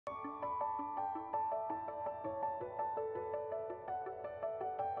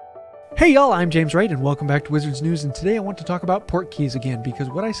Hey y'all, I'm JamesWright and welcome back to Wizards News, and today I want to talk about Portkeys again because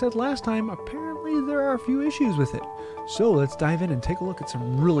what I said last time, apparently there are a few issues with it. So let's dive in and take a look at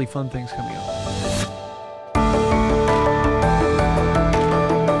some really fun things coming up.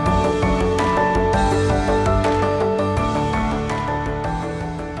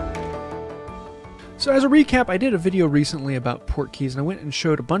 So as a recap, I did a video recently about Portkeys, and I went and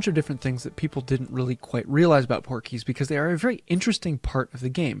showed a bunch of different things that people didn't really quite realize about Portkeys because they are a very interesting part of the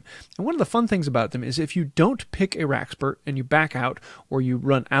game. And one of the fun things about them is if you don't pick a Wrackspert and you back out, or you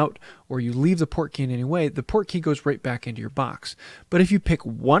run out, or you leave the Portkey in any way, the Portkey goes right back into your box. But if you pick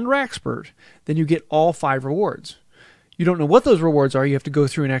one Wrackspert, then you get all 5 rewards. You don't know what those rewards are. You have to go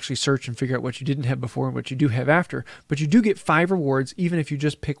through and actually search and figure out what you didn't have before and what you do have after. But you do get 5 rewards even if you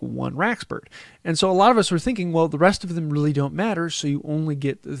just pick one Wrackspert. And so a lot of us were thinking, well, the rest of them really don't matter, so you only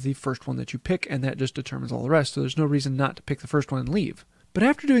get the first one that you pick, and that just determines all the rest. So there's no reason not to pick the first one and leave. But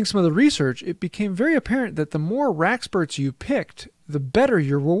after doing some of the research, it became very apparent that the more Wrackspurts you picked, the better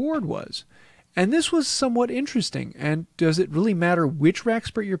your reward was. And this was somewhat interesting. And does it really matter which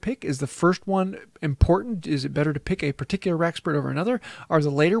Wrackspert you pick? Is the first one important? Is it better to pick a particular Wrackspert over another? Are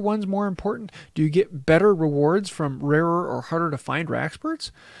the later ones more important? Do you get better rewards from rarer or harder to find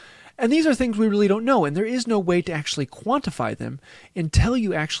Wracksperts? And these are things we really don't know, and there is no way to actually quantify them until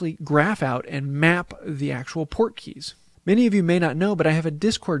you actually graph out and map the actual Portkeys. Many of you may not know, but I have a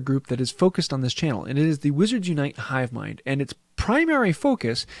Discord group that is focused on this channel, and it is the Wizards Unite Hive Mind, and its primary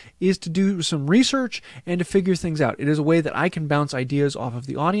focus is to do some research and to figure things out. It is a way that I can bounce ideas off of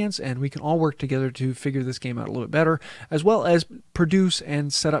the audience, and we can all work together to figure this game out a little bit better, as well as produce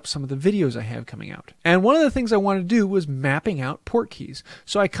and set up some of the videos I have coming out. And one of the things I wanted to do was mapping out Portkeys.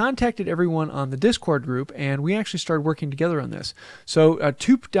 So I contacted everyone on the Discord group, and we actually started working together on this. So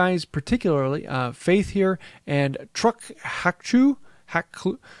 2 guys particularly, Faith here and Truck Hakchu.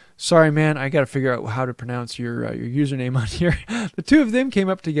 Sorry, man, I got to figure out how to pronounce your username on here. The 2 of them came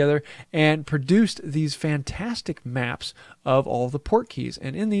up together and produced these fantastic maps of all the Portkeys.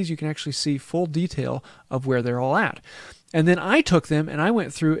 And in these, you can actually see full detail of where they're all at. And then I took them and I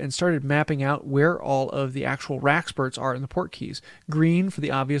went through and started mapping out where all of the actual Wracksperts are in the Portkeys. Green for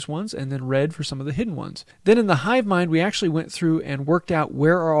the obvious ones, and then red for some of the hidden ones. Then in the Hive Mind, we actually went through and worked out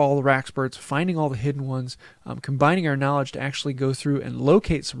where are all the Wracksperts, finding all the hidden ones, combining our knowledge to actually go through and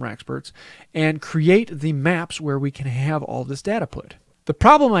locate some Wracksperts, and create the maps where we can have all this data put. The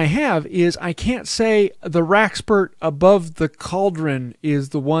problem I have is I can't say the Wrackspert above the cauldron is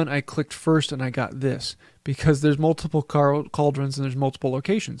the one I clicked first and I got this, because there's multiple cauldrons and there's multiple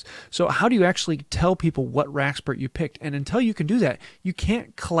locations. So how do you actually tell people what Wrackspert you picked? And until you can do that, you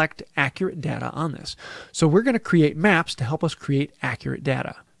can't collect accurate data on this. So we're going to create maps to help us create accurate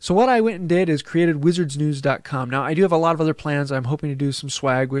data. So what I went and did is created wizardsnews.com. Now, I do have a lot of other plans. I'm hoping to do some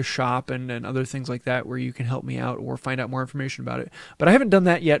swag with shop and other things like that where you can help me out or find out more information about it. But I haven't done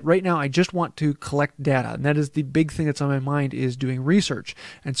that yet. Right now, I just want to collect data. And that is the big thing that's on my mind, is doing research.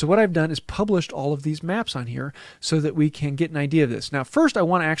 And so what I've done is published all of these maps on here so that we can get an idea of this. Now, first, I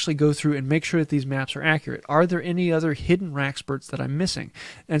want to actually go through and make sure that these maps are accurate. Are there any other hidden Wracksperts that I'm missing?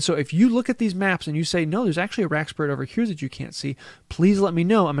 And so if you look at these maps and you say, no, there's actually a Wrackspert over here that you can't see, please let me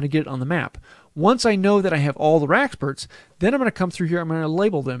know. I'm going to get it on the map. Once I know that I have all the Wracksperts, then I'm going to come through here, I'm going to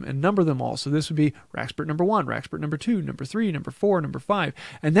label them and number them all. So this would be Wrackspert number 1, Wrackspert number 2, number 3, number 4, number 5.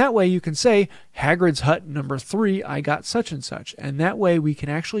 And that way you can say, Hagrid's hut number 3, I got such and such. And that way we can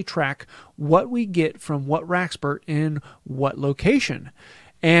actually track what we get from what Wrackspert in what location.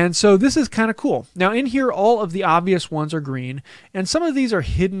 And so this is kind of cool. Now in here, all of the obvious ones are green, and some of these are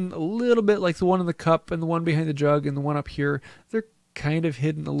hidden a little bit, like the one in the cup and the one behind the jug and the one up here. They're kind of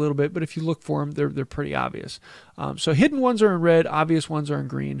hidden a little bit, but if you look for them, they're pretty obvious. So hidden ones are in red, obvious ones are in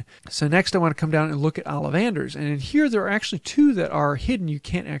green. So next I want to come down and look at Ollivanders, and in here there are actually 2 that are hidden you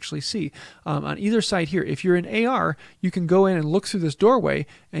can't actually see. On either side here, if you're in AR, you can go in and look through this doorway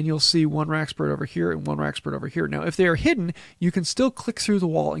and you'll see one Wrackspert over here and one Wrackspert over here. Now if they are hidden, you can still click through the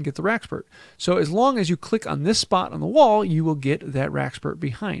wall and get the Wrackspert. So as long as you click on this spot on the wall, you will get that Wrackspert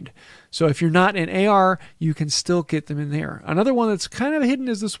behind. So if you're not in AR, you can still get them in there. Another one that's kind of hidden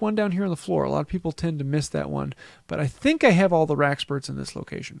is this one down here on the floor. A lot of people tend to miss that one, but I think I have all the Wracksperts in this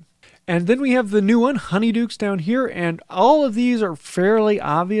location. And then we have the new one, Honeydukes, down here, and all of these are fairly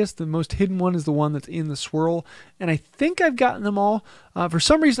obvious. The most hidden one is the one that's in the swirl, and I think I've gotten them all. For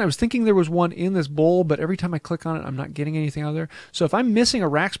some reason, I was thinking there was one in this bowl, but every time I click on it, I'm not getting anything out of there. So if I'm missing a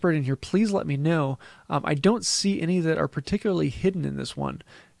Wrackspert in here, please let me know. I don't see any that are particularly hidden in this one.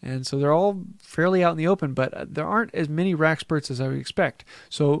 And so they're all fairly out in the open, but there aren't as many Wracksperts as I would expect.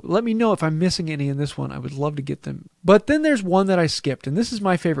 So let me know if I'm missing any in this one. I would love to get them But then there's one that I skipped, and this is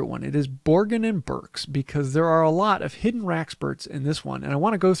my favorite one. It is Borgin and Burks, because there are a lot of hidden wracksperts in this one, and I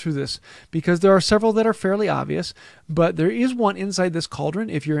want to go through this because there are several that are fairly obvious, but there is one inside this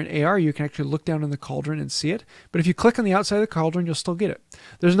cauldron. If you're in AR, you can actually look down in the cauldron and see it, but if you click on the outside of the cauldron, you'll still get it.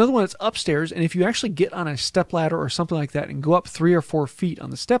 There's another one that's upstairs, and if you actually get on a step ladder or something like that and go up 3 or 4 feet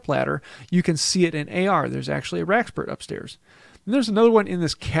on the step ladder, you can see it in AR. There's actually a wrackspert upstairs. And there's another one in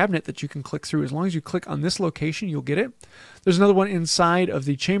this cabinet that you can click through. As long as you click on this location, you'll get it. There's another one inside of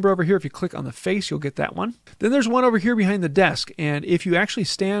the chamber over here. If you click on the face, you'll get that one. Then there's one over here behind the desk. And if you actually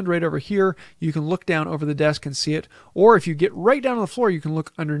stand right over here, you can look down over the desk and see it. Or if you get right down on the floor, you can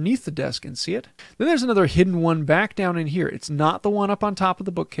look underneath the desk and see it. Then there's another hidden one back down in here. It's not the one up on top of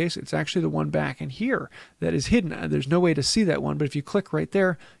the bookcase. It's actually the one back in here that is hidden. There's no way to see that one, but if you click right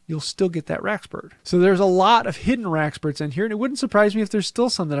there, you'll still get that wrackspert. So there's a lot of hidden wracksperts in here, and it wouldn't surprise me if there's still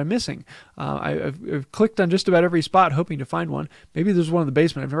some that I'm missing. I've clicked on just about every spot hoping to find one. Maybe there's one in the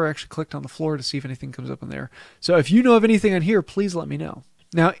basement. I've never actually clicked on the floor to see if anything comes up in there. So if you know of anything on here, please let me know.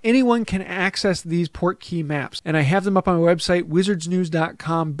 Now, anyone can access these Portkey maps, and I have them up on my website,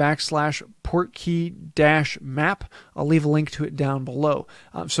 wizardsnews.com/portkey-map. I'll leave a link to it down below.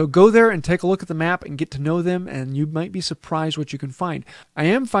 So go there and take a look at the map and get to know them, and you might be surprised what you can find. I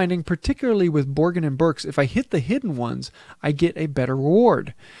am finding, particularly with Borgin and Burks, if I hit the hidden ones, I get a better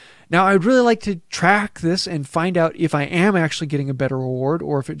reward. Now, I'd really like to track this and find out if I am actually getting a better reward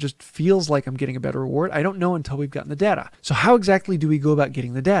or if it just feels like I'm getting a better reward. I don't know until we've gotten the data. So how exactly do we go about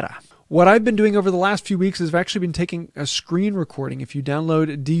getting the data? What I've been doing over the last few weeks is I've actually been taking a screen recording. If you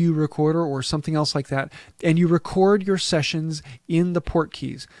download DU Recorder or something else like that, and you record your sessions in the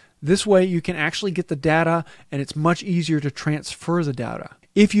Portkeys. This way you can actually get the data, and it's much easier to transfer the data.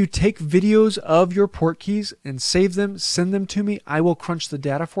 If you take videos of your Portkeys and save them, send them to me, I will crunch the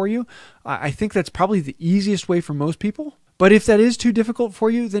data for you. I think that's probably the easiest way for most people. But if that is too difficult for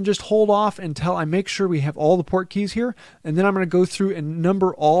you, then just hold off until I make sure we have all the Portkeys here, and then I'm going to go through and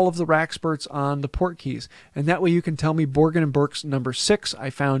number all of the wracksperts on the Portkeys. And that way you can tell me Borgin and Burks number 6, I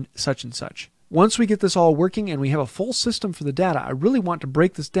found such and such. Once we get this all working and we have a full system for the data, I really want to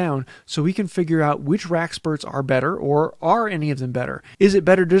break this down so we can figure out which wracksperts are better, or are any of them better. Is it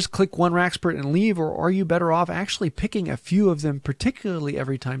better to just click one wrackspert and leave, or are you better off actually picking a few of them particularly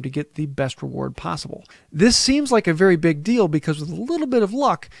every time to get the best reward possible? This seems like a very big deal because with a little bit of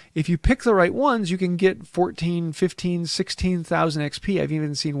luck, if you pick the right ones, you can get 14, 15, 16,000 XP. I've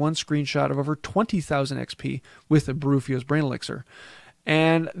even seen one screenshot of over 20,000 XP with a Barufio's Brain Elixir.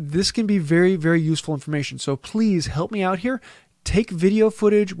 And this can be very, very useful information. So please help me out here. Take video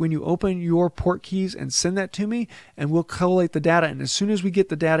footage when you open your Portkeys and send that to me, and we'll collate the data. And as soon as we get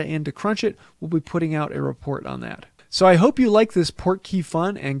the data in to crunch it, we'll be putting out a report on that. So I hope you like this Portkey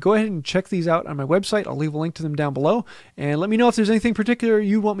fun, and go ahead and check these out on my website. I'll leave a link to them down below, and let me know if there's anything particular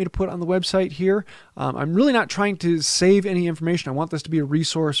you want me to put on the website here. I'm really not trying to save any information. I want this to be a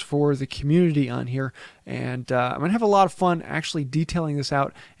resource for the community on here, and I'm going to have a lot of fun actually detailing this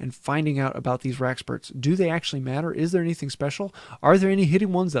out and finding out about these wracksperts. Do they actually matter? Is there anything special? Are there any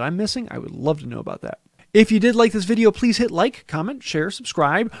hidden ones that I'm missing? I would love to know about that. If you did like this video, please hit like, comment, share,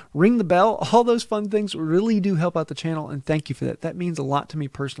 subscribe, ring the bell. All those fun things really do help out the channel, and thank you for that. That means a lot to me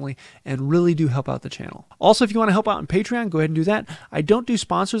personally and really do help out the channel. Also, if you want to help out on Patreon, go ahead and do that. I don't do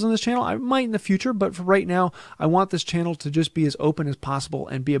sponsors on this channel. I might in the future, but for right now, I want this channel to just be as open as possible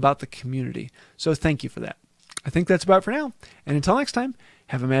and be about the community. So thank you for that. I think that's about it for now, and until next time,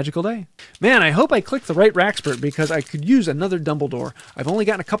 have a magical day. Man, I hope I clicked the right wrackspert because I could use another Dumbledore. I've only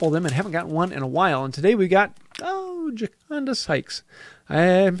gotten a couple of them and haven't gotten one in a while, and today we got, Jaconda Sykes. I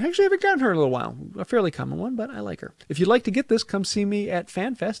actually haven't gotten her in a little while. A fairly common one, but I like her. If you'd like to get this, come see me at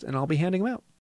FanFest, and I'll be handing them out.